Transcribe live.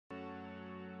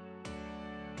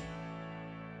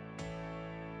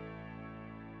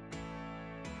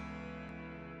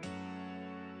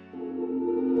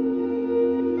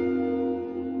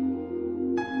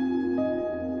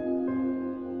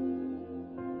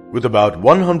with about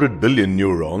 100 billion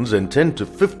neurons and 10 to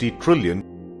 50 trillion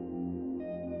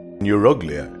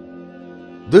neuroglia.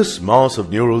 This mass of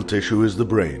neural tissue is the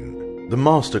brain, the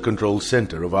master control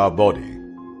center of our body.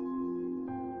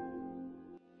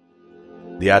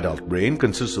 The adult brain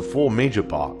consists of four major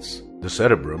parts: the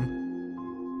cerebrum,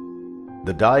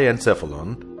 the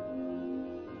diencephalon,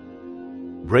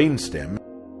 brainstem,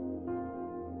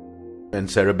 and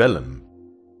cerebellum.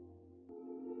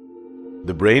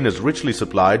 The brain is richly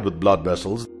supplied with blood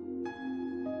vessels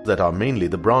that are mainly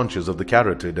the branches of the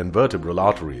carotid and vertebral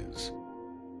arteries.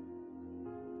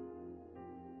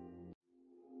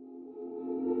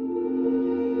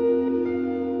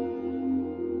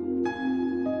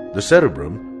 The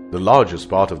cerebrum, the largest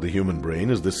part of the human brain,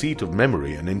 is the seat of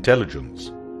memory and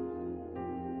intelligence.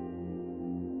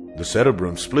 The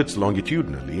cerebrum splits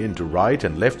longitudinally into right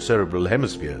and left cerebral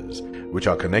hemispheres, which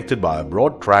are connected by a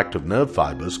broad tract of nerve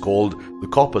fibers called the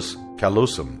corpus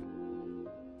callosum.